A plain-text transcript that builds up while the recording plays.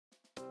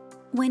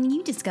When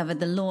you discovered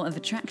the law of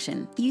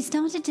attraction, you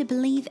started to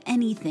believe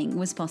anything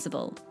was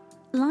possible.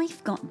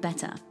 Life got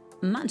better,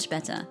 much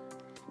better.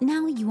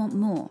 Now you want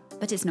more,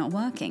 but it's not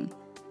working.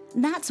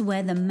 That's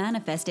where the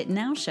Manifest It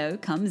Now show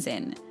comes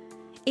in.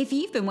 If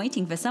you've been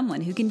waiting for someone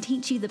who can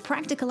teach you the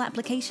practical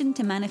application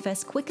to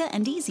manifest quicker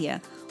and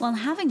easier while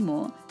having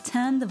more,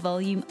 turn the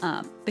volume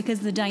up,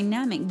 because the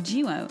dynamic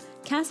duo,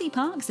 Cassie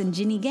Parks and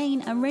Ginny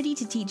Gain, are ready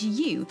to teach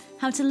you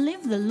how to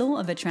live the law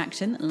of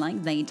attraction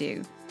like they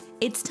do.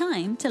 It's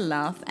time to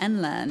laugh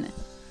and learn.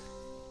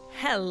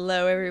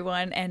 Hello,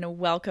 everyone, and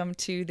welcome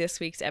to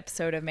this week's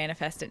episode of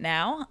Manifest It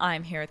Now.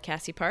 I'm here with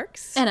Cassie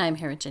Parks. And I'm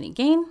here with Ginny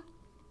Gain.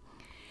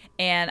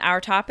 And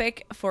our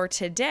topic for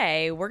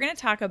today, we're going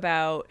to talk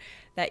about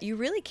that you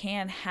really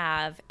can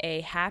have a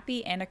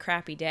happy and a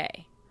crappy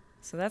day.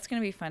 So that's going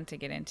to be fun to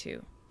get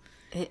into.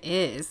 It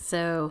is.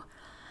 So,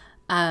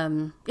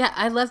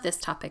 I love this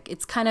topic.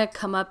 It's kind of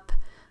come up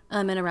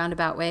in a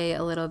roundabout way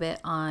a little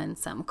bit on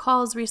some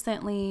calls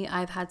recently.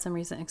 I've had some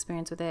recent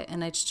experience with it,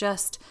 and it's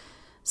just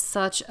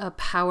such a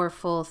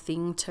powerful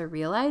thing to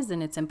realize,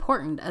 and it's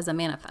important as a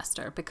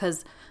manifester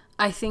because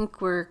I think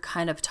we're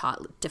kind of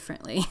taught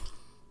differently.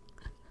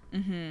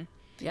 Mm-hmm.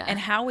 Yeah. And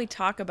how we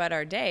talk about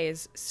our day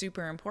is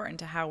super important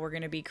to how we're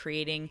going to be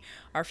creating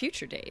our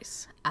future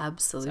days.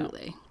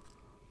 Absolutely.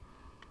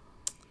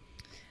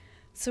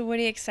 So what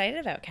are you excited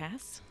about,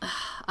 Cass?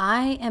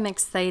 I am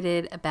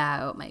excited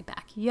about my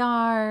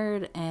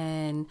backyard,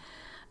 and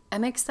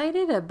I'm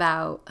excited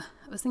about,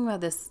 I was thinking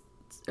about this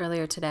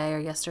earlier today or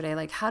yesterday,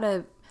 like how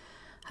to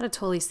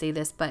totally say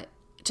this, but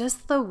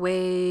just the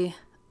way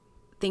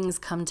things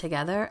come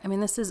together. I mean,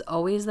 this is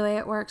always the way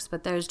it works,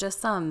 but there's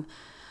just some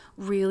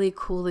really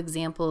cool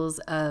examples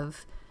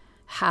of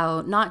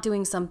how not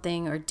doing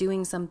something or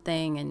doing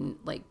something and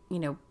like, you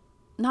know,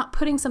 not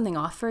putting something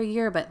off for a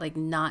year, but like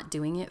not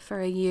doing it for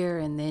a year,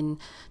 and then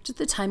just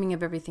the timing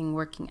of everything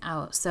working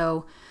out.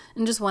 So,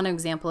 and just one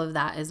example of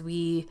that is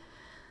we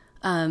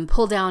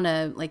pull down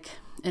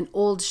an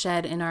old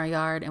shed in our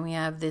yard, and we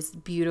have this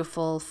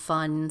beautiful,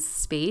 fun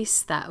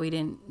space that we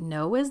didn't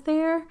know was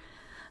there.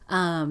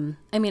 I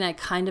mean, I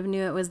kind of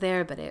knew it was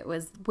there, but it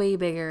was way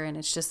bigger, and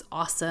it's just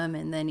awesome.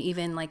 And then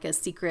even like a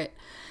secret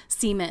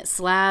cement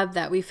slab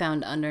that we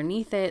found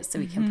underneath it so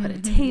we can put a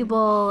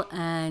table,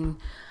 and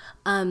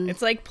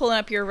it's like pulling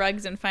up your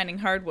rugs and finding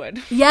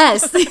hardwood.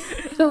 Yes,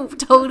 it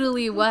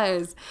totally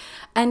was.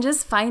 And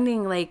just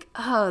finding like,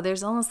 oh,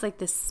 there's almost like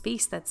this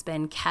space that's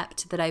been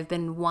kept that I've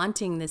been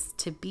wanting this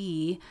to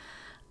be.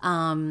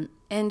 And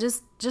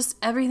just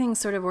everything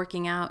sort of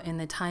working out in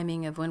the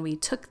timing of when we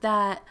took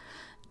that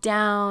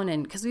down,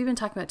 and because we've been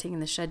talking about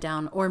taking the shed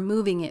down or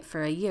moving it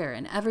for a year,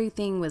 and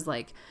everything was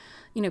like,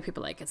 you know,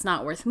 people like, it's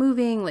not worth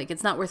moving, like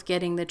it's not worth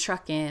getting the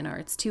truck in, or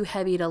it's too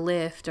heavy to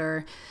lift,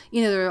 or,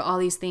 you know, there were all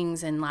these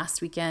things. And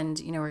last weekend,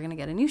 you know, we're going to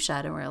get a new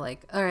shed, and we're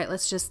like, all right,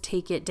 let's just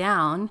take it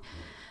down.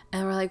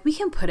 And we're like, we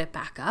can put it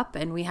back up,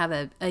 and we have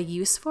a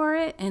use for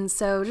it. And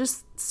so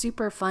just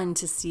super fun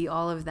to see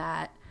all of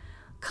that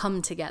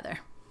come together.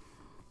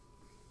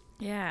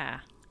 Yeah.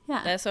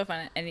 Yeah. That's so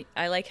fun. And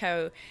I like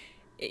how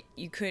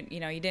you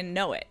didn't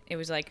know it. It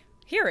was like,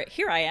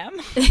 here I am.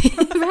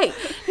 Right.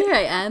 Here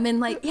I am. And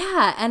like,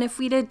 yeah. And if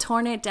we'd had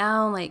torn it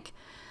down, like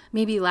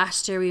maybe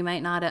last year, I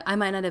might not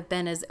have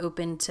been as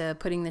open to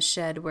putting the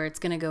shed where it's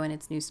going to go in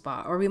its new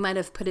spot, or we might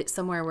have put it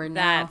somewhere where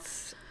now.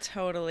 That's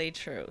totally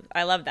true.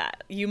 I love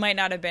that. You might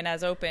not have been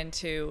as open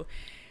to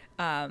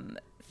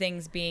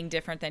things being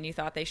different than you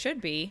thought they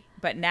should be,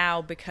 but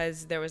now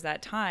because there was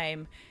that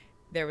time,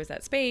 there was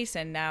that space,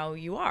 and now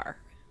you are.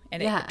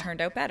 And it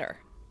turned out better.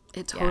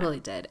 It totally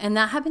did. And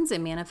that happens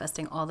in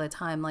manifesting all the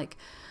time. Like,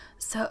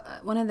 so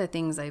one of the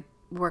things I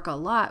work a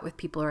lot with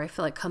people, or I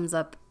feel like comes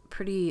up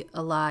pretty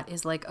a lot,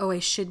 is like, oh, I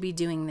should be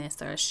doing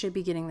this, or I should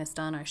be getting this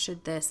done, or I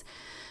should this.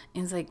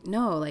 And it's like,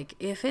 no, like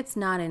if it's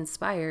not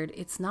inspired,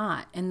 it's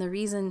not. And the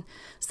reason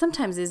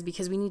sometimes is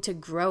because we need to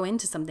grow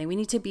into something. We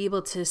need to be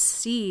able to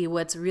see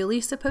what's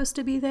really supposed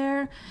to be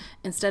there,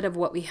 instead of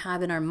what we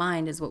have in our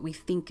mind is what we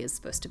think is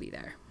supposed to be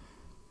there.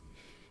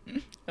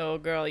 Oh,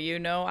 girl, you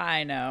know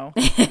I know.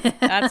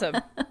 That's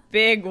a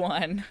big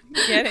one.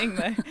 Getting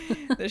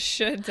the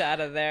shoulds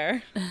out of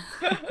there.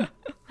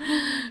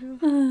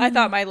 I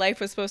thought my life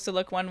was supposed to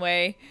look one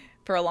way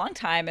for a long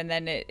time, and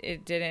then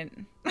it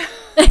didn't.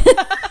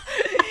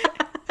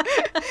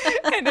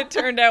 And it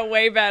turned out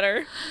way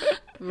better.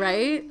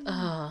 Right?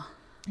 Oh.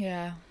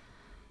 Yeah.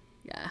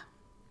 Yeah.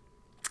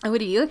 And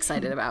what are you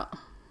excited about?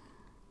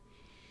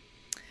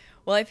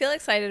 Well, I feel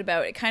excited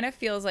about it. It kind of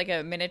feels like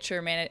a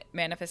miniature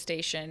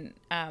manifestation.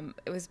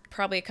 It was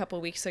probably a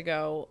couple weeks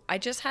ago. I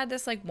just had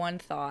this like one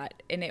thought,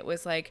 and it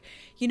was like,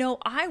 you know,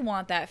 I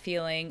want that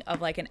feeling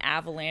of like an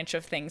avalanche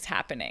of things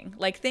happening.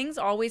 Like things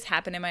always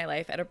happen in my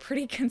life at a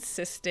pretty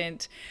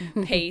consistent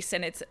pace,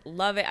 and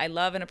love it. I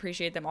love and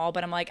appreciate them all,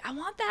 but I'm like, I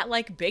want that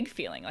like big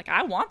feeling. Like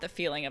I want the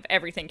feeling of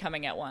everything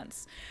coming at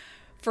once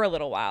for a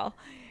little while.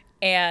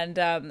 And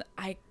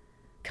I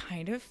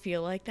kind of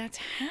feel like that's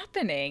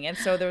happening. And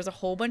so there was a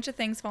whole bunch of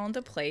things fall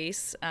into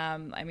place.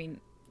 I mean,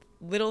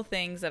 little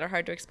things that are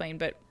hard to explain,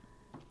 but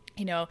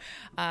you know,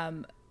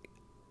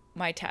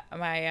 my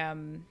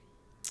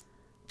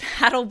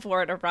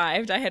paddleboard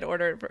arrived. I had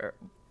ordered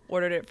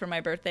it for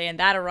my birthday, and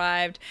that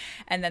arrived.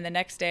 And then the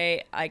next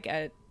day,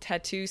 a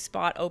tattoo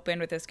spot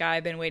opened with this guy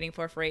I've been waiting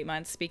for 8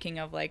 months. Speaking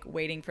of like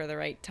waiting for the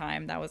right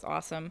time, that was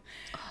awesome.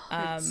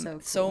 So cool.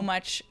 So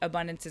much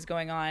abundance is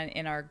going on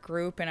in our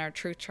group, in our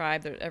Truth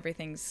Tribe.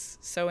 Everything's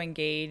so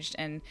engaged,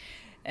 and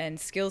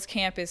Skills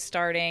Camp is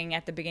starting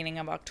at the beginning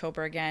of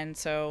October again.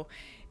 So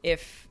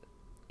if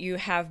you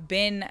have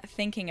been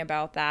thinking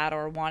about that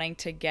or wanting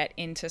to get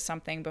into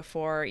something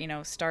before,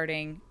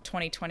 starting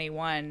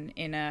 2021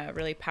 in a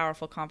really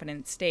powerful,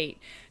 confident state,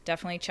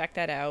 definitely check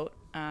that out.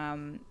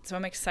 So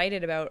I'm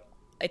excited about,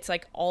 it's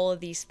like all of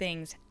these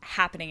things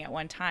happening at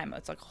one time.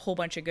 It's like a whole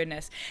bunch of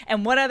goodness.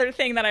 And one other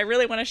thing that I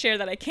really want to share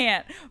that I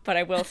can't, but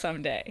I will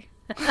someday.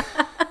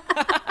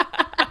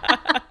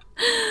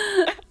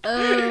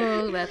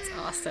 Oh, that's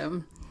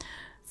awesome.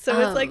 So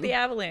it's like the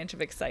avalanche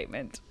of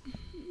excitement.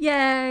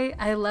 Yay.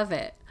 I love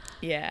it.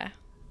 Yeah.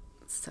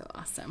 So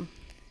awesome.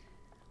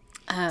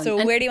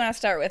 So where do you want to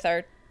start with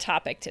our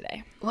topic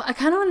today? Well, I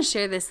kind of want to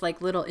share this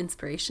like little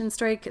inspiration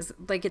story because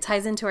like it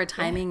ties into our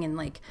timing and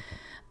like,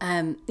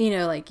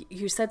 like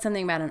you said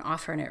something about an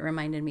offer and it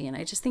reminded me, and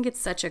I just think it's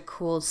such a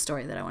cool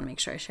story that I want to make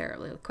sure I share it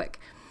really quick.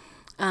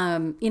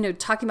 Talking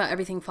about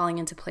everything falling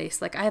into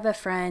place. Like I have a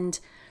friend,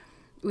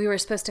 we were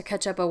supposed to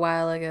catch up a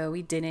while ago.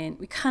 We didn't.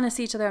 We kind of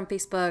see each other on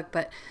Facebook,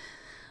 but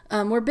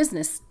we're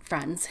business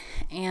friends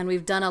and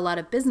we've done a lot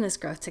of business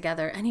growth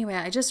together. Anyway,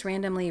 I just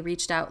randomly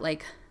reached out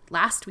like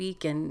last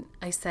week and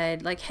I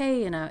said like,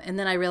 hey, and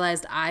then I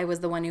realized I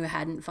was the one who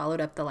hadn't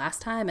followed up the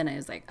last time. And I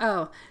was like,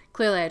 oh,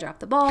 clearly I dropped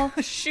the ball.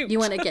 Shoot. You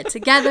want to get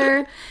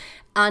together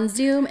on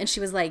Zoom? And she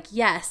was like,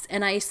 yes.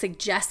 And I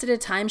suggested a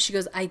time. She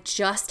goes, I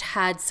just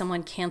had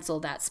someone cancel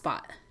that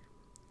spot.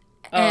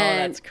 Oh,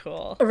 that's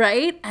cool.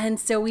 Right? And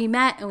so we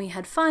met and we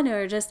had fun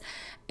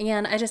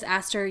and I just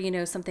asked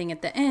her, something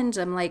at the end.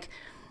 I'm like,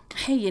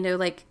 hey,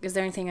 is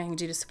there anything I can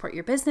do to support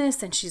your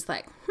business? And she's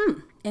like,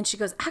 And she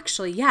goes,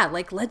 actually, yeah,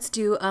 like let's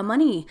do a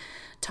money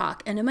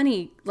talk and a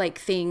money like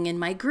thing in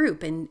my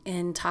group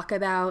and talk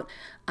about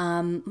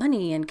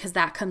money. And because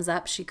that comes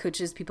up, she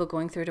coaches people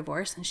going through a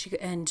divorce. And she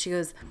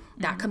goes,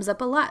 that comes up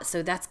a lot.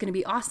 So that's going to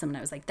be awesome. And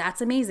I was like,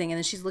 that's amazing. And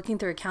then she's looking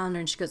through her calendar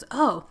and she goes,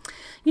 oh,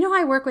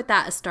 I work with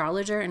that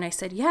astrologer. And I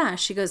said, yeah.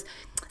 She goes,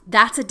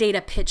 that's a day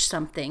to pitch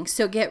something.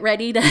 So get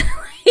ready to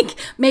like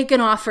make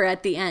an offer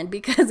at the end,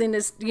 because in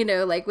this,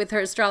 like with her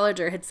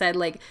astrologer had said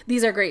like,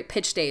 these are great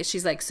pitch days.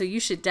 She's like, so you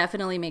should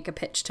definitely make a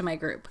pitch to my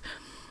group.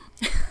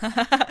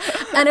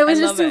 And it was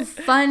just so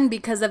fun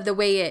because of the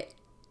way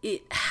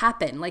it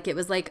happened. Like it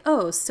was like,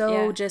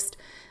 just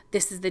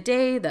this is the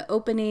day, the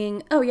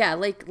opening. Oh yeah,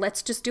 like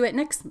let's just do it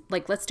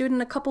let's do it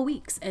in a couple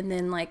weeks. And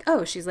then like,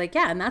 oh, she's like,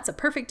 yeah, and that's a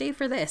perfect day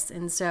for this.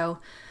 And so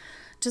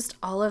just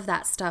all of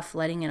that stuff,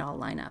 letting it all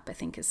line up, I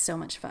think is so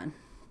much fun.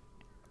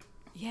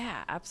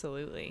 Yeah,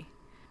 absolutely.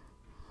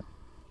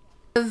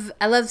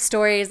 I love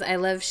stories. I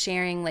love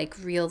sharing like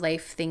real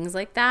life things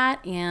like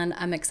that. And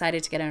I'm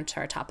excited to get into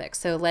our topic.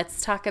 So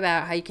let's talk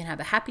about how you can have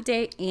a happy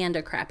day and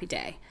a crappy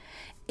day.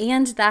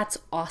 And that's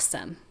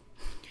awesome.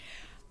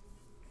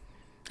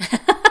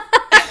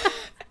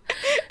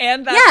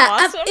 And that's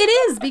awesome? It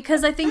is,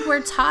 because I think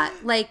we're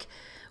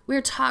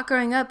taught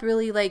growing up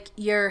really like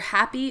you're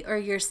happy or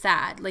you're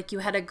sad. Like you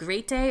had a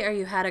great day or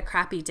you had a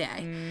crappy day.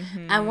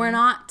 Mm-hmm. And we're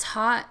not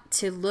taught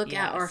to look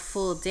at our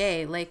full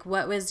day. Like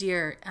what was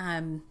your,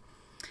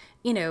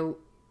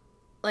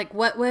 like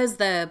what was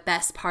the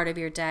best part of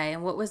your day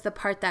and what was the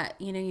part that,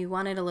 you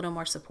wanted a little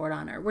more support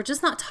on? Or we're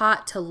just not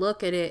taught to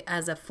look at it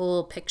as a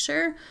full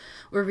picture.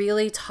 We're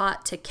really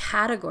taught to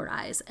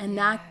categorize, and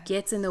that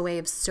gets in the way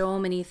of so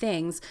many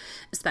things,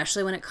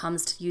 especially when it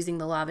comes to using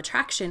the law of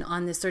attraction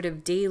on this sort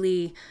of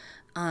daily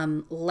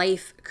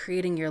life,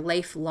 creating your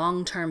life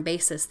long-term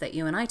basis that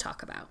you and I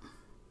talk about.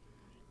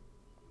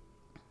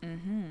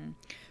 Mm-hmm.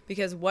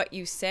 Because what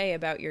you say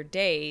about your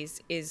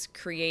days is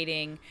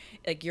creating,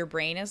 like your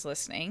brain is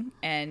listening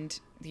and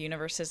the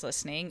universe is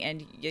listening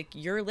and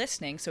you're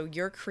listening. So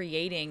you're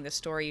creating the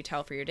story you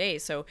tell for your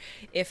days. So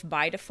if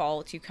by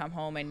default you come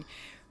home and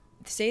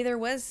say there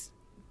was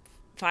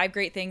 5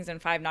 great things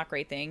and 5 not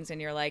great things,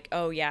 and you're like,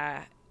 oh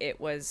yeah, it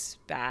was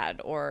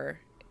bad or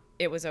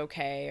it was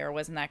okay or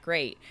wasn't that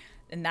great,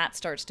 and that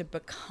starts to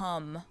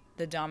become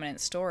the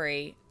dominant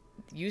story,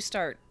 you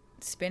start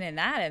spinning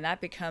that and that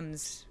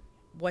becomes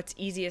what's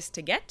easiest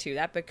to get to.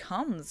 That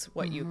becomes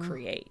what you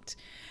create,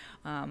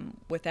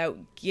 without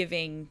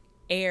giving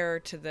air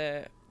to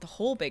the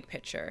whole big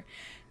picture.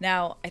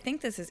 Now, I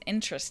think this is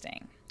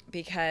interesting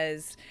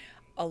because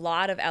a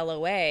lot of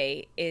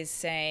LOA is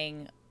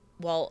saying,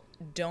 well,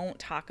 don't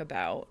talk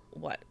about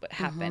what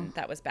happened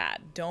that was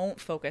bad. Don't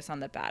focus on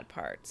the bad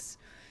parts.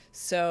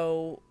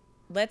 So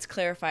let's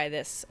clarify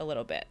this a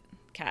little bit.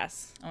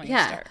 Cass, I want you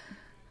to start.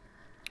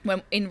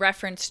 In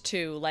reference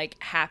to like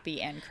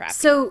happy and crappy.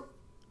 So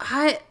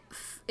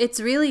it's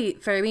really,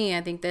 for me,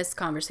 I think this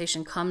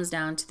conversation comes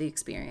down to the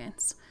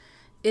experience.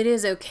 It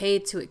is okay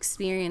to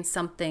experience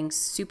something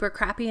super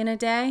crappy in a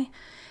day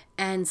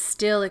and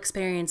still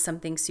experience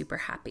something super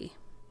happy.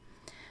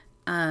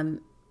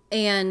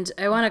 And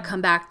I want to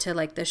come back to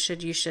like the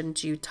should you,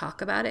 shouldn't you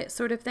talk about it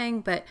sort of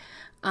thing. But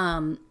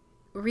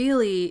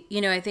really,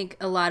 I think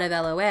a lot of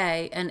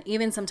LOA, and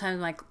even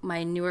sometimes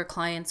my newer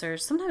clients, or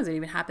sometimes it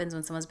even happens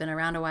when someone's been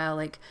around a while,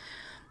 like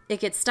it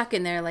gets stuck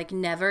in there, like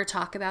never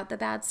talk about the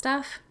bad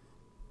stuff.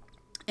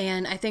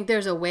 And I think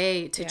there's a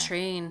way to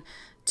train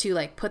to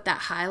like put that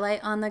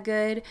highlight on the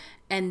good,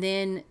 and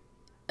then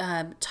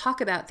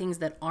talk about things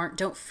that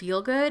don't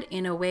feel good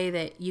in a way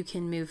that you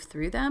can move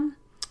through them.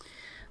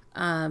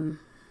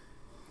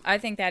 I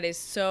think that is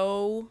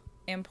so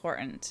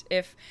important.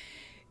 If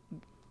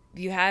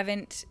you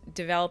haven't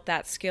developed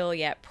that skill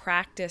yet,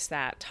 practice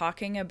that.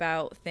 Talking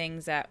about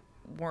things that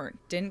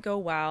didn't go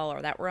well,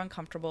 or that were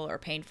uncomfortable or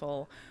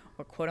painful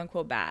or quote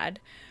unquote bad.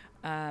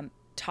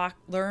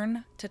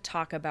 Learn to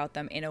talk about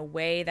them in a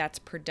way that's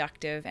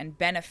productive and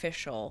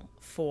beneficial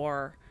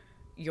for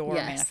your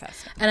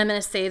manifesting. And I'm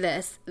going to say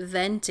this,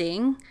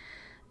 venting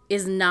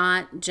is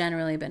not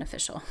generally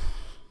beneficial.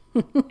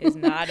 Is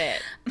not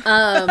it.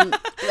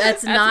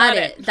 That's not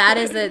it. That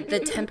is the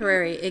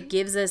temporary. It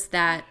gives us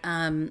that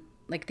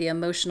like the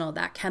emotional,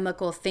 that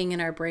chemical thing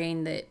in our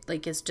brain that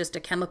like is just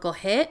a chemical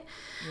hit.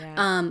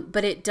 Yeah.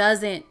 But it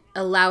doesn't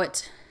allow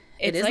it.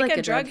 It is like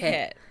a drug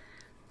hit.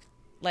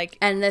 Like,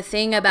 and the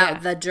thing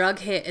about the drug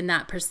hit in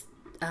that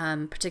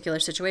particular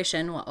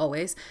situation, well,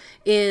 always,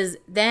 is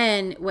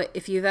then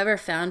if you've ever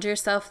found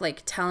yourself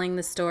like telling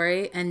the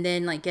story and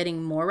then like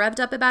getting more revved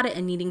up about it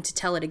and needing to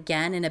tell it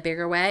again in a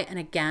bigger way and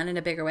again in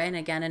a bigger way and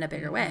again in a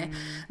bigger way,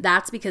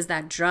 that's because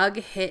that drug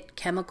hit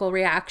chemical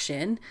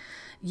reaction,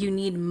 you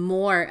need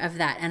more of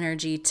that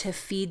energy to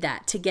feed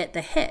that, to get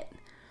the hit.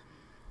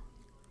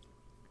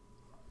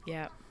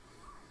 Yeah.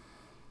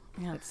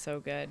 That's so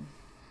good.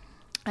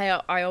 I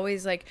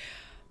always like,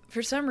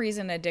 for some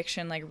reason,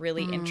 addiction like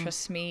really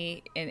interests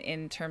me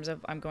in terms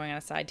of, I'm going on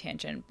a side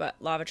tangent, but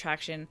law of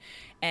attraction,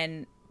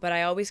 but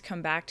I always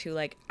come back to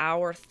like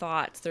our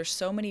thoughts. There's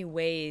so many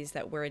ways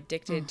that we're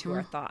addicted to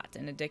our thoughts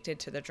and addicted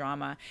to the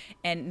drama,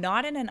 and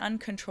not in an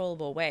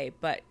uncontrollable way,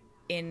 but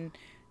in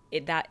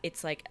that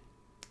it's like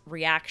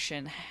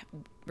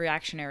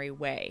reactionary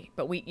way.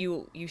 But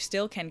you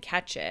still can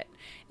catch it,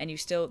 and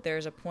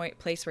there's a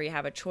place where you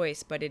have a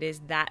choice, but it is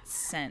that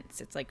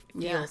sense. It's like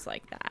feels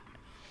like that.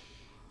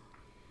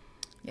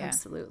 Yeah.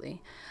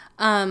 Absolutely.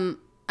 All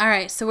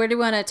right. So where do you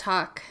want to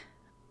talk?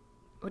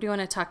 What do you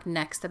want to talk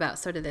next about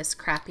sort of this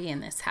crappy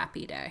and this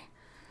happy day?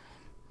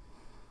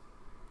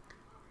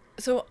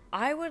 So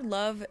I would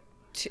love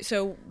to,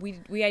 so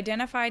we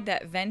identified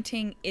that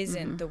venting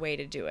isn't the way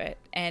to do it,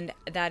 and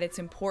that it's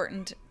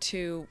important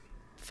to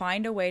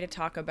find a way to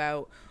talk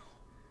about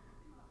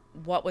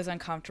what was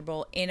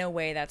uncomfortable in a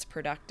way that's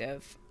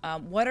productive.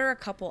 What are a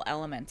couple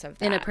elements of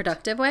that? In a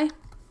productive way?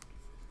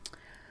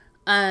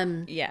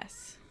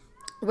 Yes.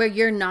 Where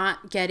you're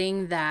not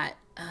getting that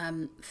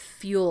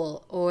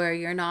fuel, or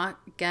you're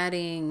not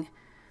getting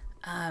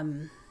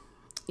a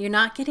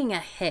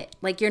hit.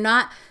 Like you're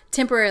not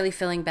temporarily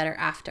feeling better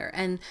after.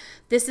 And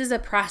this is a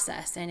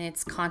process, and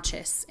it's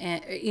conscious,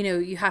 and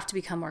you have to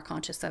become more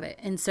conscious of it.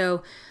 And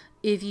so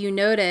if you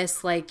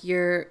notice like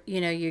you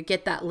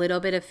get that little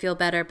bit of feel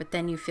better, but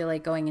then you feel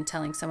like going and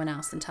telling someone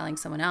else, and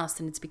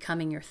it's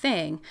becoming your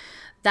thing,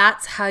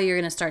 that's how you're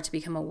going to start to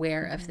become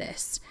aware of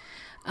this.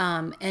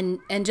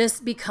 And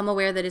just become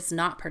aware that it's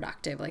not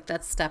productive. Like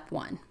that's step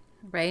one,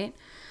 right?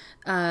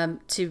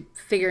 To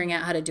figuring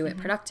out how to do it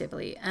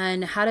productively.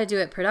 And how to do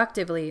it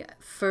productively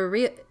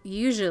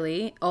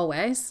usually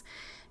always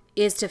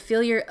is to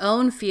feel your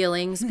own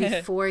feelings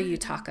before you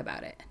talk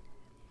about it.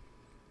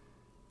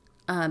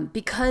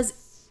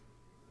 Because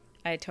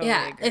I totally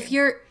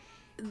agree.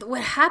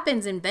 What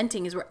happens in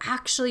venting is we're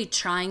actually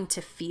trying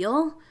to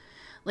feel.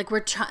 Like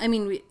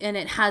and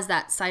it has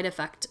that side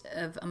effect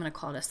of, I'm going to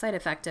call it a side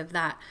effect of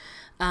that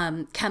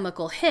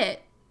chemical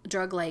hit,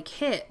 drug-like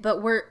hit,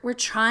 but we're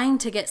trying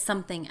to get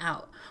something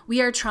out.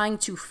 We are trying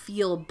to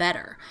feel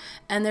better.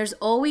 And there's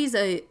always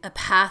a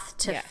path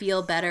to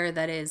feel better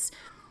that is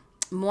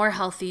more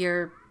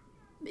healthier,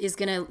 is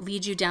going to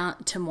lead you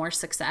down to more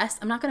success.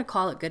 I'm not going to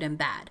call it good and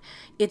bad.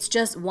 It's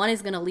just one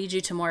is going to lead you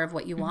to more of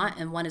what you want,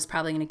 and one is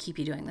probably going to keep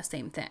you doing the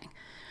same thing.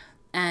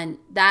 And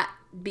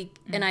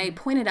and I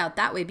pointed out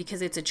that way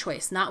because it's a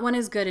choice. Not one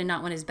is good and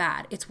not one is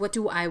bad. It's what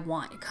do I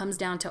want? It comes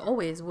down to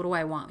always, what do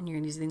I want when you're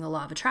using the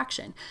law of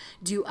attraction?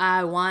 Do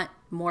I want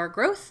more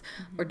growth,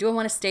 or do I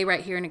want to stay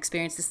right here and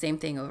experience the same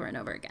thing over and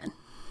over again?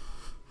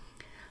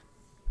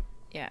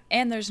 Yeah,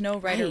 and there's no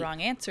right or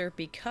wrong answer,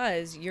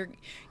 because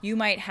you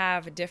might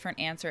have a different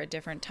answer at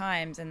different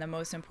times, and the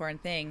most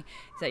important thing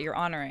is that you're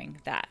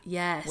honoring that.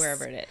 Yes.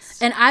 Wherever it is.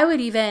 And I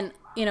would even,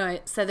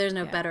 it said there's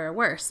no better or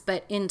worse,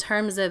 but in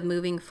terms of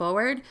moving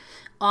forward,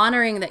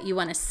 honoring that you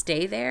want to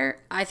stay there,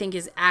 I think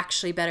is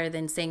actually better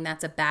than saying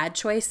that's a bad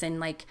choice and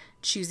like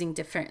choosing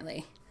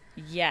differently.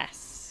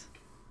 Yes.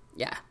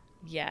 Yeah.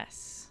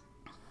 Yes.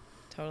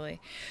 Totally.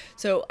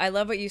 So I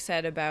love what you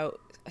said about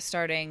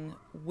starting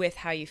with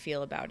how you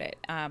feel about it.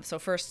 So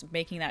first,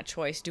 making that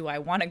choice. Do I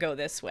want to go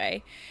this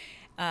way?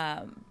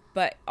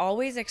 but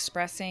always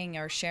expressing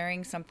or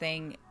sharing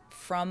something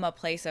from a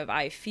place of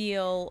I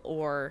feel,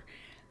 or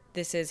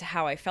this is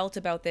how I felt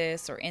about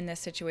this, or in this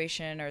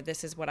situation, or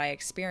this is what I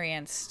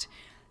experienced.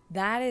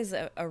 That is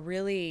a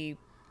really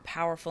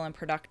powerful and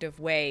productive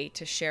way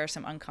to share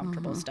some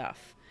uncomfortable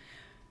stuff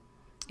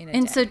in a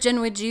And day. so, Jen,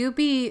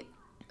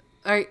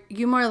 are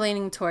you more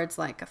leaning towards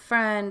like a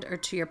friend or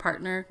to your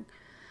partner?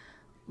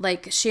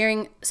 Like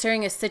sharing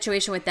a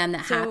situation with them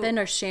that happened,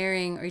 or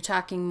are you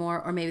talking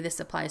more, or maybe this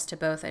applies to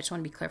both? I just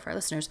want to be clear for our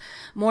listeners,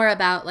 more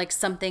about like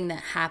something that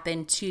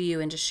happened to you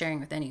and just sharing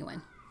with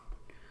anyone?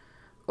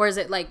 Or is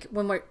it like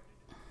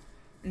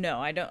No,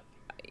 I don't.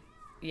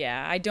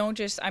 Yeah, I don't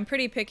just, I'm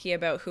pretty picky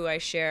about who I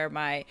share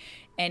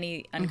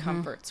any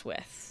uncomforts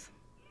with.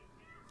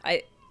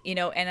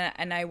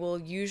 And I will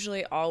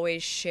usually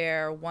always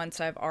share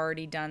once I've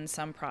already done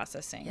some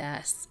processing.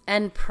 Yes.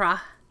 And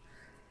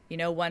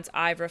once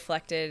I've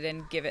reflected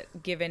and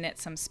given it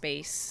some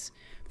space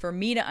for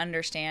me to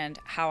understand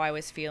how I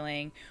was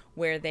feeling,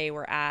 where they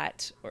were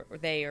at,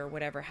 or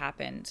whatever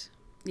happened.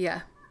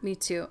 Yeah, me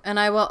too. And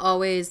I will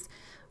always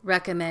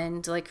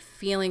recommend like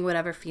feeling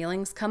whatever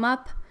feelings come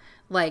up.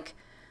 Like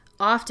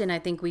often I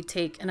think we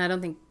take, and I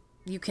don't think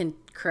you can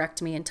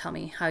correct me and tell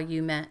me how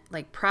you meant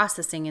like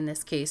processing in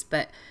this case,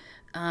 but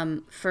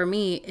for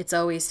me, it's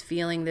always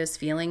feeling those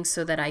feelings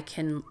so that I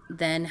can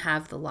then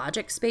have the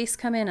logic space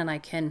come in and I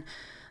can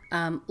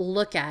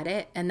look at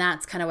it. And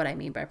that's kind of what I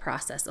mean by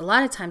process. A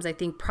lot of times I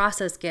think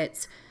process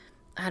gets,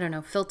 I don't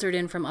know, filtered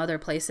in from other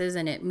places,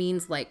 and it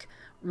means like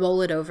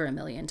roll it over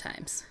 1,000,000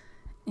 times.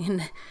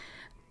 And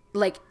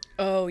like,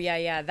 oh,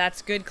 yeah.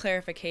 That's good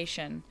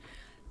clarification.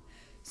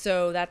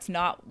 So that's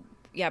not,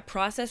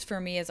 process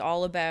for me is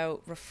all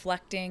about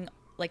reflecting,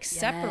 like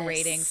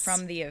separating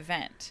from the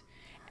event,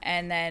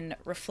 and then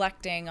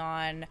reflecting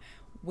on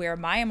where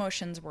my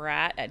emotions were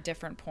at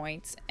different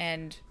points.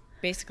 And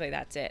basically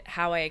that's it,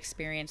 how I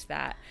experienced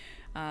that.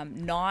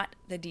 Not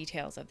the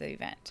details of the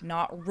event,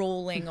 not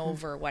rolling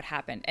over what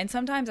happened. And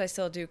sometimes I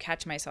still do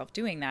catch myself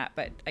doing that,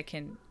 but I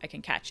can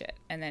catch it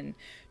and then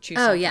choose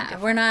something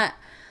different.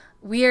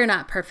 We are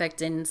not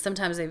perfect. And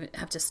sometimes I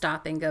have to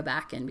stop and go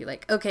back and be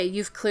like, okay,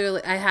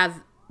 I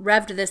have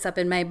revved this up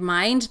in my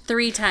mind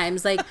 3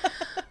 times. Like,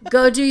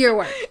 go do your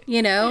work,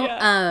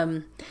 Yeah.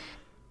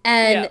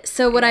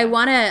 So what I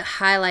want to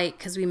highlight,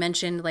 because we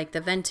mentioned like the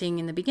venting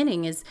in the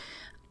beginning, is,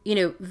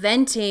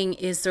 venting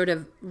is sort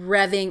of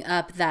revving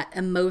up that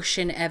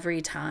emotion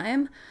every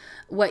time.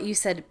 What you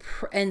said,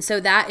 and so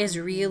that is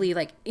really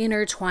like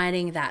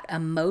intertwining that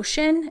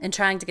emotion and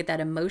trying to get that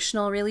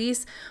emotional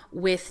release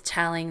with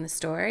telling the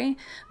story,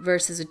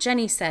 versus what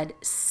Jenny said,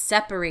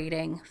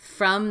 separating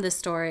from the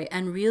story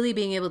and really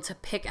being able to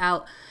pick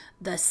out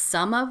the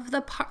sum of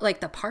the part,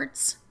 like the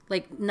parts,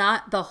 like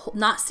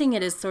not seeing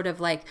it as sort of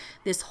like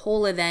this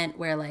whole event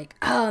where like,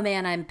 oh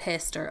man, I'm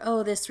pissed, or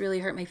oh, this really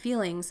hurt my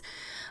feelings,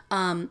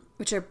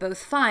 which are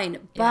both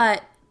fine,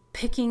 but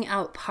picking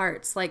out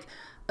parts like,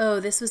 oh,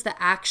 this was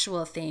the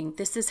actual thing.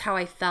 This is how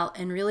I felt,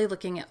 and really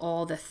looking at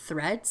all the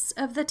threads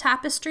of the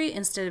tapestry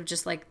instead of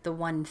just like the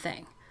one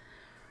thing.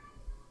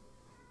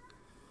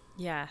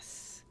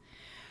 Yes.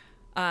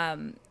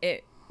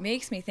 It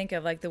makes me think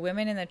of like the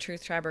women in the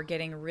Truth Tribe are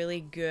getting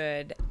really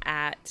good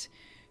at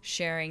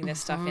sharing this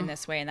stuff in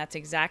this way. And that's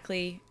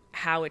exactly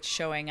how it's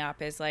showing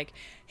up, is like,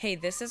 hey,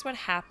 this is what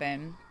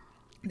happened.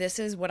 This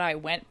is what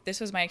this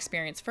was my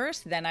experience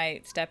first. Then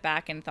I stepped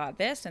back and thought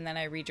this, and then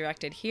I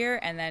redirected here.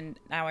 And then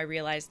now I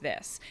realized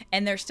this.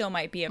 And there still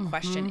might be a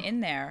question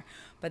in there,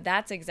 but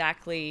that's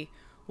exactly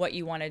what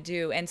you want to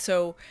do. And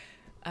so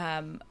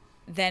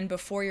then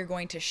before you're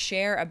going to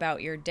share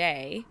about your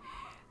day,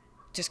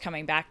 just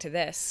coming back to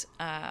this,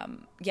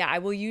 I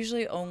will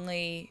usually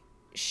only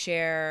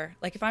share,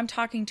 like if I'm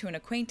talking to an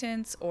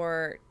acquaintance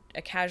or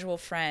a casual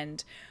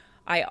friend,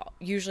 I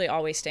usually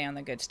always stay on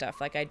the good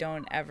stuff. Like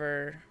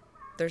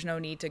there's no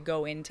need to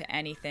go into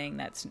anything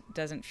that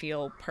doesn't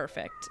feel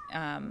perfect.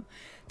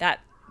 That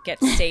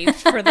gets saved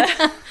for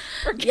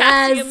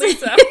Cassie and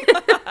Lisa.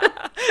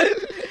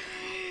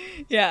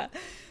 Yeah,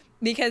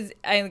 because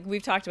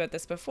we've talked about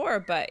this before,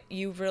 but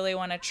you really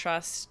want to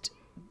trust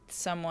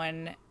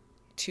someone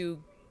to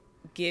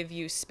give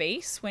you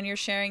space when you're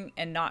sharing,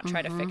 and not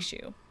try to fix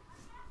you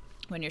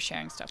when you're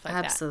sharing stuff like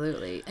that.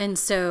 Absolutely. And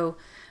so,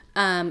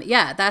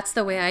 that's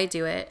the way I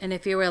do it. And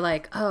if you were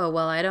like, oh,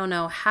 well, I don't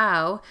know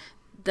how,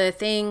 the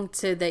thing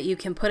that you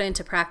can put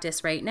into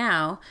practice right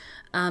now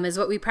is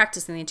what we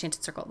practice in the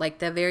Enchanted Circle. Like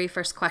the very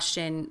first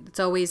question, it's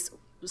always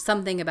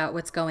something about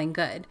what's going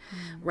good,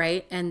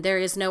 right? And there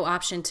is no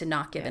option to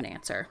not give an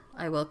answer.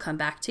 I will come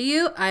back to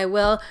you. I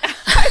will.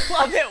 I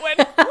love it when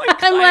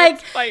I'm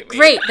like, fight me.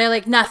 Great. They're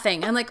like,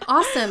 nothing. I'm like,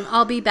 awesome.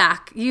 I'll be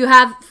back. You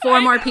have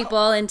 4 more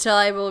people until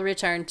I will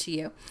return to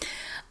you.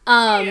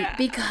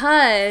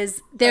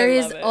 Because there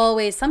is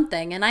always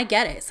something, and I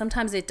get it.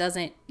 Sometimes it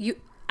doesn't.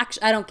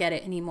 Actually, I don't get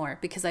it anymore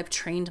because I've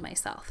trained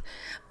myself.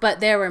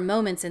 But there were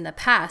moments in the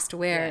past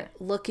where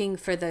looking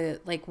for the,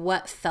 like,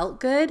 what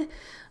felt good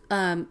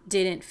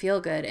didn't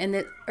feel good, and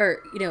that,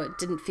 or, you know, it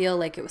didn't feel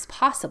like it was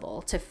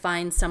possible to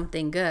find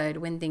something good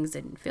when things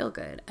didn't feel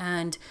good.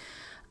 And,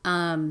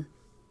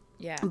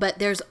 yeah, but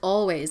there's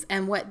always,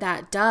 and what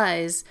that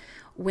does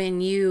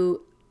when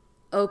you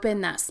open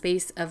that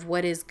space of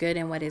what is good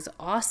and what is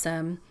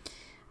awesome,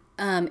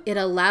 it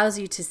allows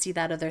you to see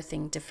that other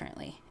thing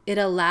differently. It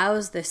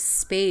allows this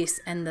space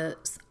and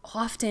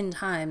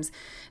oftentimes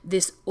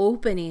this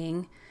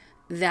opening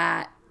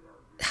that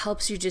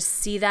helps you just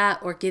see that,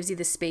 or gives you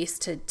the space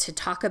to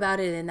talk about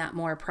it in that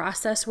more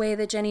processed way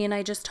that Jenny and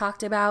I just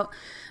talked about,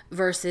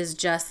 versus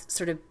just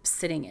sort of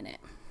sitting in it.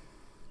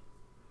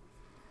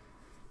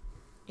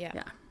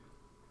 Yeah.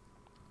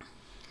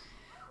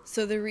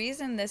 So the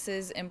reason this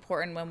is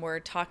important when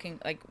we're talking,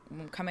 like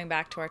coming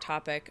back to our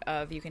topic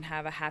of you can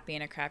have a happy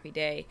and a crappy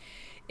day,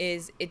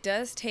 is it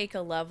does take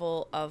a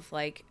level of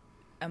like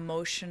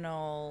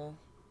emotional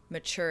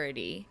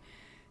maturity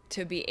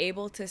to be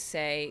able to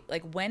say,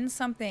 like, when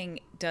something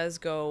does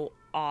go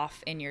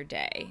off in your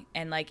day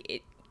and like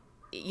it,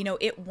 you know,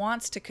 it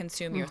wants to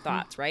consume your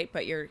thoughts, right?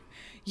 But you're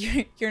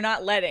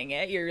not letting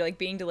it. You're like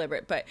being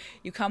deliberate, but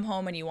you come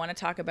home and you want to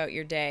talk about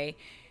your day,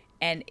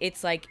 and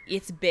it's like,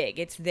 it's big,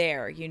 it's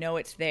there, you know,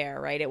 it's there,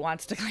 right? It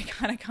wants to like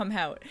kind of come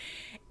out.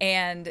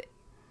 And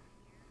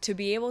to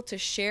be able to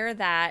share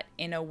that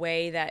in a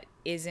way that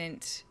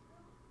isn't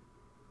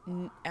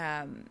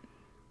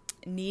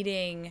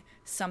needing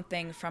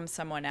something from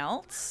someone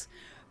else,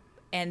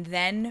 and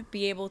then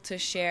be able to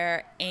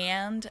share,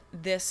 and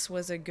this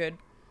was a good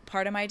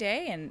part of my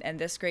day, and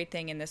this great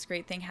thing and this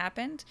great thing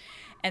happened.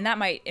 And that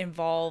might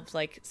involve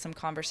like some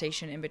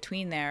conversation in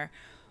between there,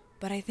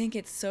 but I think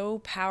it's so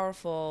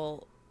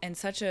powerful and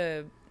such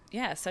a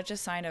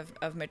sign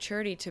of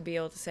maturity to be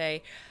able to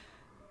say,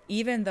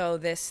 even though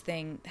this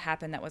thing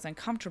happened that was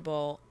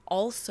uncomfortable,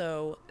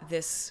 also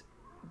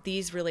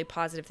these really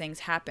positive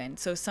things happen.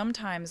 So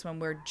sometimes when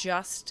we're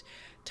just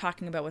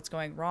talking about what's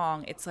going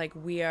wrong, it's like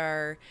we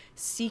are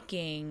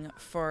seeking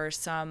for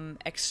some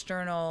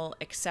external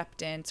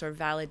acceptance or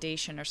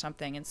validation or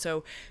something. And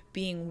so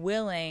being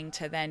willing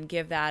to then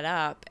give that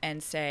up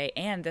and say,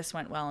 and this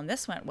went well and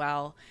this went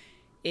well,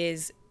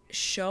 is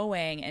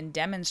showing and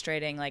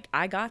demonstrating, like,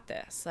 I got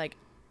this. Like,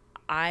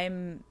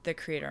 I'm the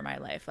creator of my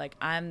life. Like,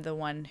 I'm the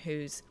one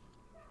who's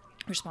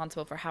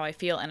responsible for how I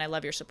feel, and I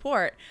love your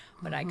support,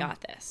 but I got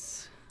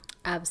this.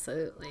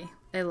 Absolutely.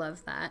 I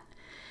love that.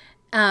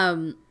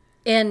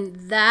 And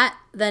that,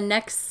 the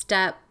next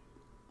step,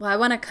 well,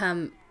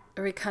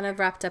 we kind of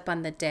wrapped up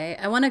on the day.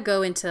 I want to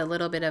go into a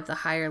little bit of the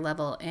higher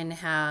level and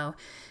how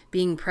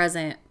being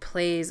present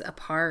plays a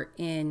part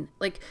in,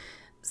 like,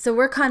 so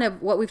we're kind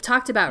of, what we've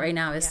talked about right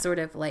now is sort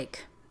of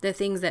like the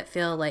things that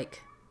feel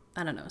like,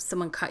 I don't know,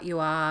 someone cut you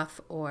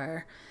off,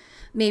 or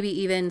maybe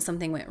even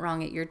something went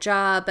wrong at your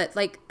job, but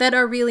like that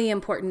are really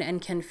important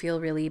and can feel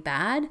really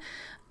bad.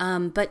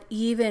 But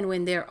even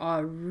when there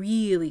are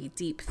really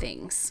deep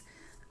things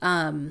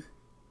going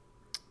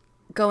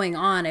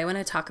on, I want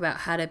to talk about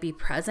how to be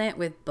present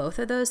with both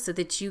of those so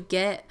that you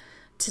get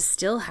to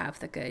still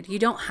have the good. You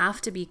don't have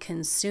to be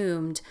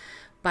consumed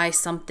by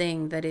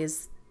something that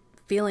is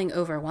feeling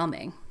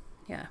overwhelming.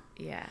 Yeah.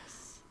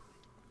 Yes.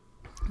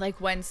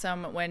 Like when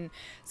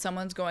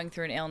someone's going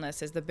through an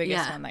illness is the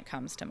biggest one that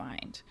comes to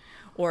mind.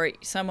 Or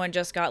someone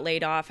just got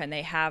laid off and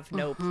they have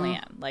no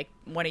plan, like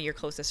one of your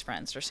closest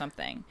friends or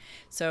something.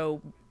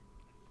 So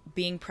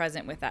being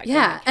present with that.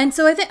 Yeah. And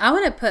so I think I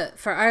want to put,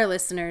 for our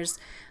listeners,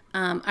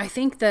 I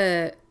think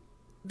the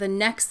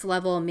next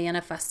level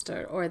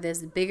manifester, or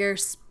this bigger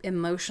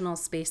emotional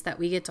space that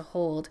we get to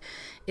hold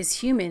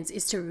as humans,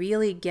 is to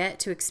really get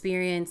to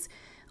experience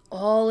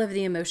all of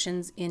the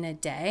emotions in a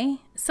day.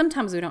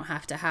 Sometimes we don't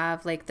have to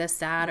have like the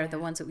sad or the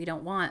ones that we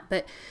don't want,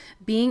 but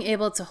being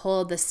able to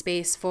hold the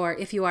space for,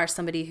 if you are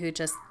somebody who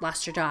just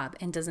lost your job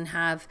and doesn't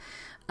have,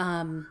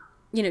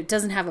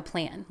 doesn't have a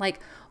plan, like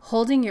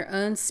holding your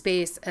own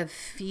space of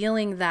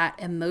feeling that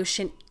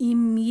emotion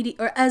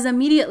as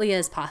immediately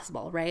as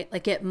possible, right?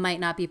 Like it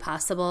might not be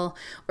possible,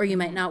 or you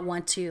might not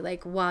want to,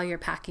 like while you're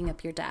packing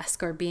up your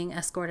desk or being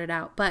escorted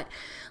out. But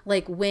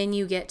like when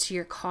you get to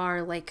your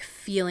car, like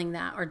feeling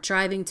that, or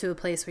driving to a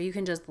place where you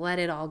can just let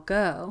it all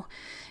go,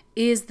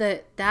 is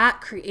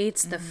that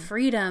creates the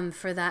freedom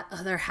for that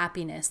other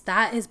happiness.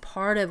 That is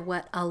part of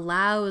what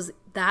allows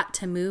that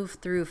to move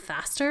through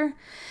faster.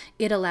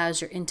 It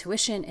allows your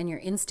intuition and your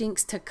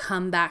instincts to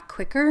come back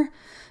quicker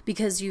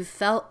because you've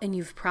felt and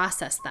you've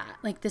processed that.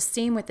 Like the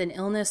same with an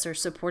illness or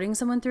supporting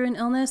someone through an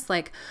illness,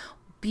 like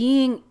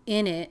being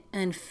in it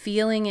and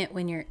feeling it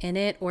when you're in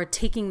it, or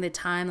taking the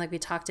time, like we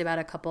talked about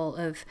a couple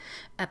of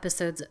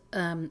episodes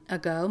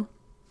ago,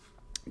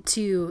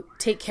 to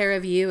take care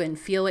of you and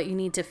feel what you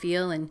need to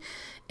feel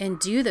and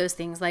do those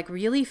things, like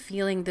really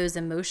feeling those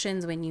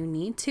emotions when you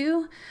need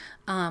to,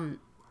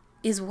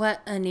 is what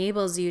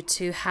enables you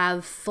to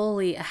have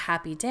fully a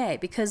happy day.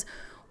 Because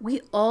we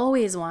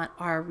always want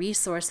our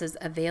resources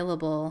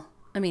available,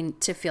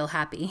 to feel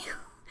happy.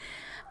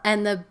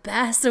 And the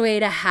best way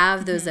to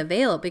have those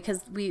available,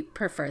 because we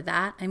prefer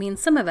that. I mean,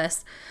 some of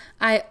us,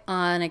 I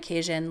on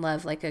occasion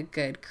love like a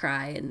good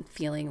cry and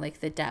feeling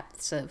like the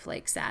depths of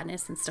like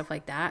sadness and stuff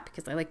like that,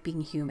 because I like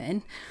being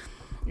human.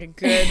 A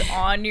good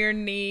on your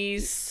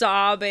knees,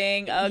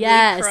 sobbing, ugly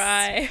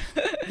cry.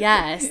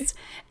 Yes.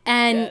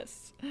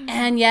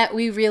 And yet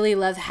we really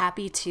love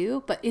happy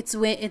too, but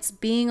it's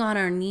being on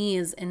our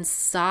knees and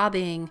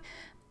sobbing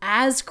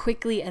as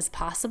quickly as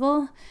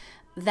possible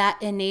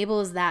that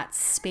enables that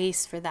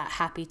space for that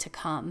happy to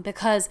come,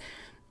 because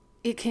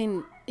it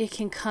can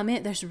come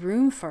in. There's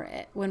room for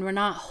it when we're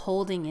not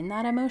holding in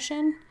that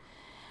emotion.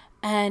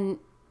 And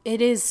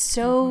it is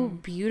so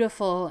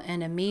beautiful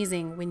and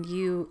amazing when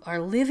you are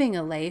living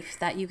a life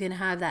that you can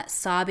have that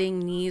sobbing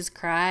knees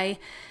cry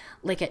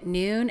like at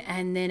noon,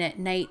 and then at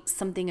night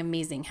something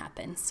amazing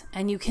happens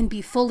and you can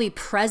be fully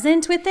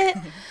present with it,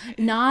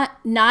 not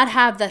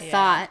have the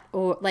thought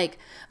or like,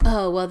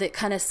 oh, well, that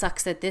kind of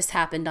sucks that this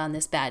happened on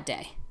this bad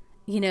day,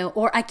 you know,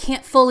 or I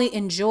can't fully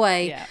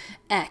enjoy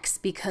X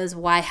because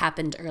Y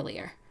happened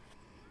earlier.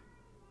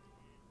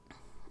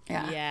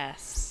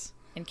 Yes.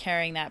 And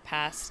carrying that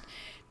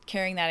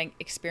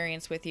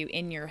experience with you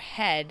in your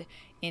head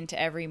into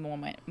every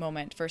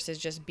moment versus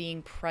just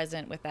being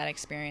present with that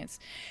experience.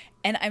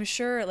 And I'm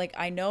sure, like,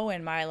 I know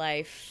in my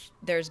life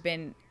there's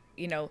been,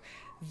 you know,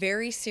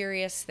 very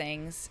serious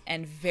things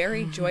and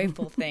very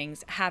joyful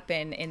things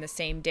happen in the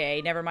same day,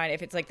 never mind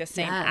if it's like the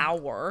same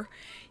hour,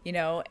 you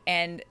know.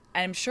 And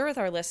I'm sure with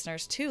our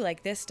listeners too,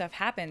 like, this stuff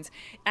happens.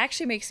 It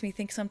actually makes me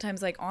think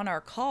sometimes, like, on our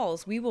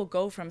calls we will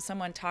go from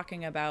someone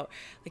talking about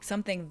like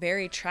something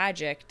very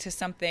tragic to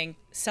something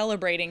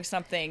celebrating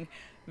something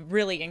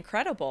really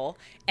incredible,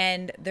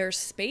 and there's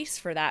space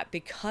for that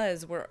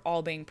because we're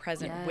all being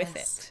present with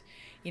it,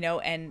 you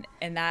know, and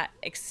that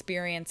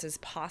experience is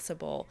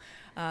possible.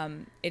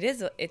 It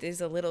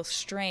is a little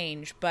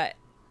strange, but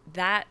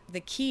that the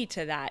key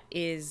to that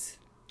is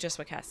just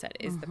what Cass said,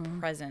 is the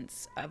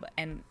presence of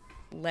and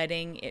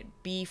letting it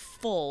be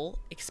full,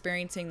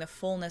 experiencing the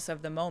fullness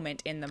of the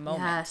moment in the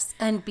moment. Yes,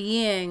 and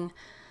being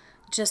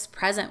just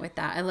present with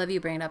that. I love you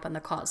bringing it up on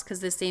the calls, because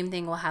the same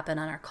thing will happen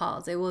on our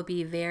calls. It will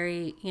be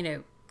very, you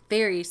know,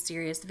 very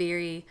serious,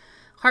 very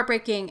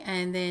heartbreaking,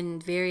 and then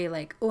very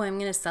like, oh, I'm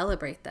going to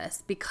celebrate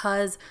this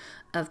because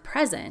of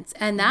presence.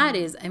 And that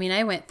is, I mean,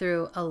 I went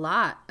through a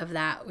lot of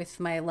that with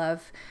my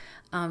love.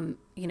 You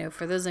know,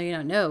 for those of you who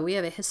don't know, we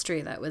have a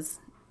history that was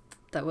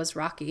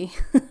rocky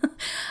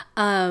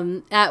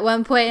at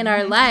one point in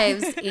our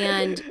lives,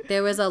 and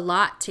there was a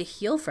lot to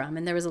heal from,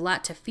 and there was a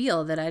lot to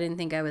feel that I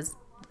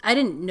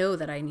didn't know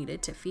that I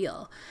needed to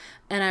feel.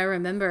 And I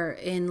remember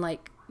in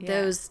like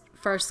those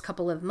first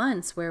couple of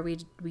months where we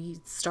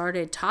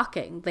started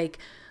talking, like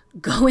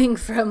going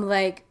from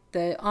like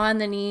the on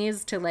the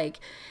knees to like,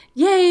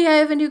 yay, I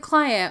have a new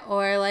client,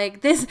 or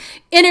like this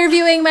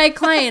interviewing my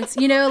clients,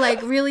 you know,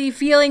 like really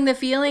feeling the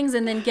feelings,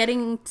 and then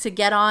getting to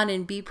get on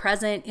and be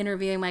present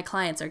interviewing my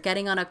clients, or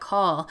getting on a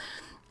call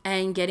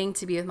and getting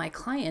to be with my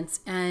clients.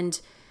 And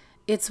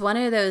it's one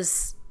of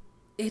those,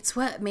 it's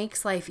what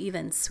makes life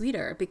even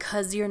sweeter,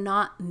 because you're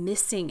not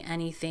missing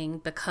anything,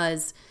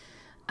 because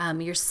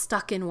you're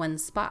stuck in one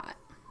spot.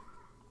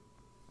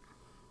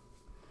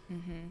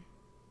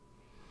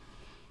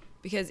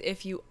 Because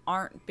if you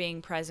aren't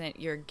being present,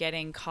 you're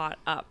getting caught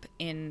up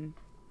in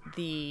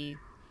the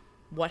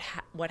what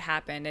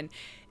happened. And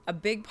a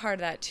big part of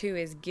that too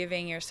is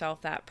giving yourself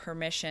that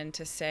permission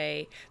to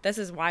say, this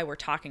is why we're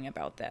talking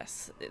about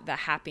this, the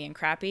happy and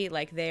crappy,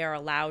 like they are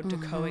allowed to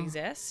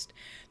coexist.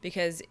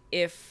 Because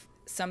if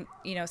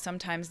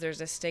sometimes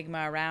there's a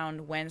stigma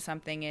around when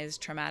something is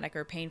traumatic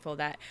or painful,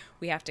 that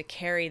we have to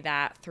carry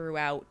that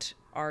throughout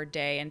our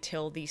day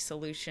until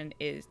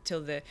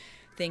the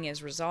thing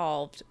is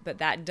resolved, but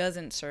that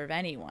doesn't serve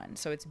anyone.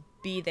 So it's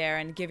be there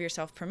and give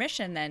yourself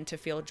permission then to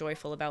feel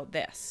joyful about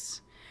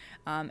this.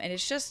 And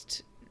it's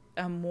just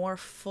a more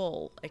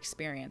full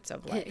experience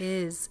of life. It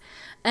is.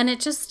 And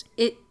it's just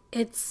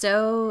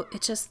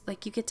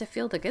like you get to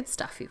feel the good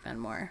stuff even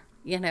more,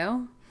 you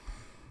know?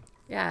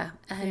 Yeah.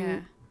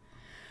 And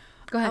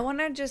go ahead.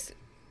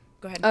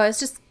 Go ahead. Oh, it's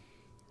just,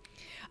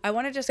 I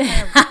want to just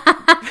kind of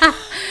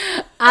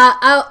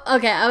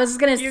okay, I was just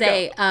going to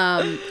say,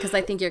 because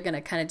I think you're going to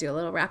kind of do a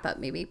little wrap up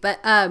maybe,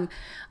 but one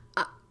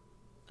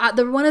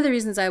of the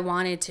reasons I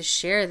wanted to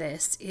share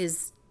this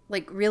is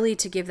like really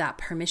to give that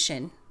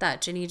permission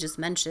that Jenny just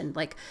mentioned,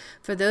 like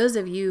for those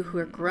of you who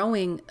are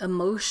growing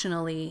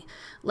emotionally,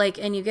 like,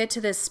 and you get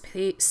to this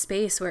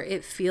space where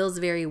it feels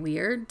very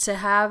weird to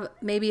have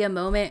maybe a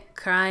moment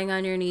crying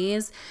on your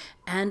knees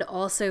and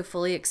also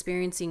fully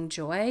experiencing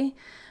joy.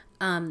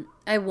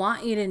 I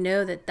want you to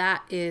know that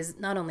that is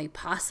not only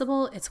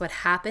possible, it's what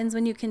happens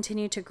when you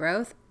continue to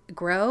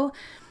grow,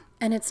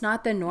 and it's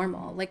not the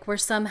normal. Like, we're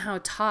somehow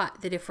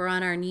taught that if we're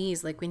on our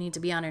knees, like we need to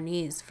be on our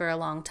knees for a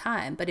long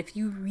time. But if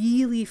you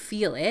really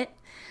feel it,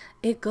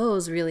 it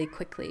goes really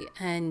quickly,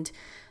 and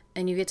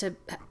you get to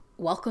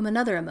welcome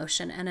another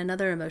emotion and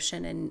another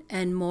emotion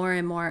and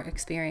more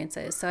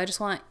experiences. So I just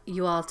want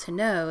you all to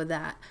know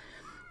that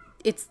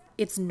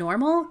it's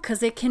normal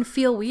because it can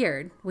feel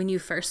weird when you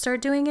first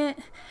start doing it,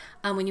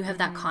 when you have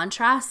that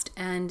contrast,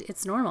 and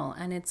it's normal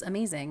and it's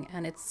amazing,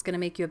 and it's going to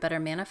make you a better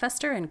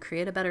manifester and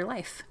create a better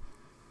life.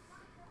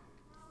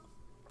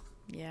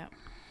 Yeah.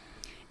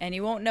 And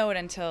you won't know it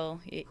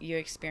until you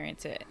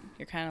experience it.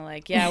 You're kind of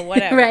like, yeah,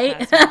 whatever.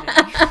 Right?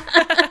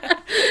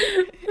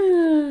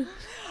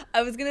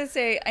 I was going to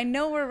say, I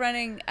know we're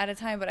running out of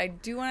time, but I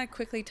do want to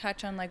quickly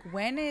touch on, like,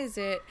 when is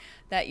it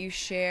that you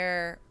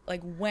share,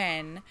 like,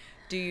 when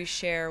do you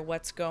share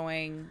what's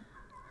going,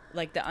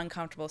 like, the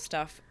uncomfortable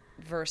stuff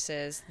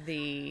versus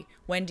the,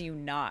 when do you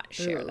not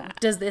share that?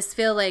 Does this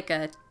feel like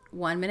a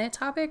 1-minute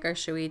topic, or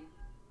should we?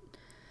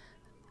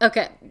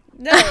 Okay.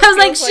 No, I was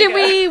like, should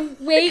we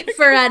wait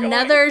for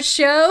another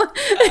show?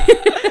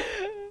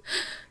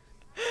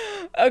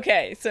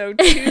 Okay, so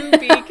to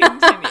be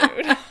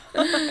continued.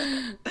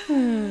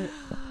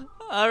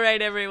 All right,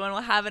 everyone.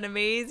 We'll have an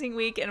amazing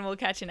week, and we'll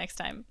catch you next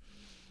time.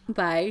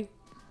 Bye.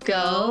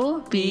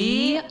 Go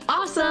be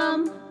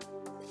awesome.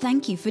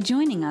 Thank you for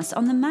joining us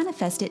on the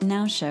Manifest It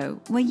Now show,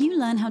 where you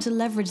learn how to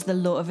leverage the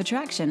law of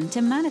attraction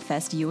to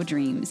manifest your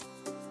dreams.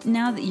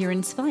 Now that you're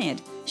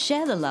inspired,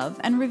 share the love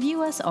and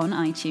review us on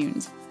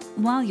iTunes.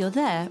 While you're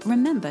there,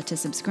 remember to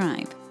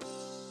subscribe.